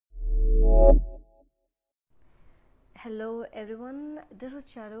Hello everyone, this is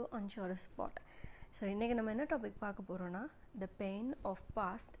sir on sir spot. So இன்றைக்கி நம்ம என்ன டாபிக் பார்க்க போகிறோன்னா, the pain of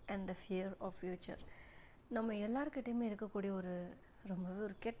past and the fear of future. நம்ம எல்லாருக்கிட்டையுமே இருக்கக்கூடிய ரொம்பவே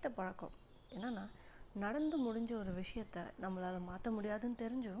ஒரு கெட்ட பழக்கம் என்னென்னா, நடந்து முடிஞ்ச ஒரு விஷயத்தை நம்மளால் மாற்ற முடியாதுன்னு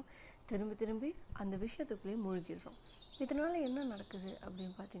தெரிஞ்சும் திரும்பி திரும்பி அந்த விஷயத்துக்குள்ளேயே மூழ்கிடுறோம். இதனால் என்ன நடக்குது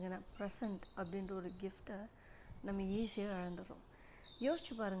அப்படின்னு பார்த்தீங்கன்னா, ப்ரெசண்ட் அப்படின்ற ஒரு கிஃப்டை நம்ம ஈஸியாக இழந்துடுறோம்.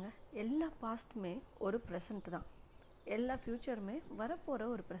 யோசிச்சு பாருங்கள், எல்லா பாஸ்ட்டுமே ஒரு ப்ரெசண்ட் தான், எல்லா ஃப்யூச்சருமே வரப்போகிற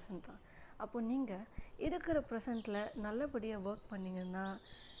ஒரு ப்ரெசண்ட் தான். அப்போது நீங்கள் இருக்கிற ப்ரெசண்ட்டில் நல்லபடியாக ஒர்க் பண்ணிங்கன்னா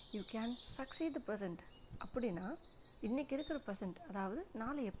you can succeed the present. அப்படின்னா இன்றைக்கி இருக்கிற ப்ரெசண்ட், அதாவது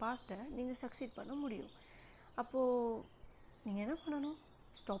நாளைய பாஸ்ட்டை நீங்கள் சக்சீட் பண்ண முடியும். அப்போது நீங்கள் என்ன பண்ணணும்?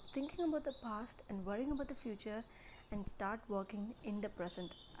 Stop thinking about the past and worrying about the future and start working in the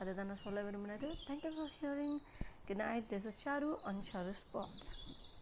present. அதை தான் நான் சொல்ல விரும்பினது. Thank you for hearing. Good night. This is sir on sir spot.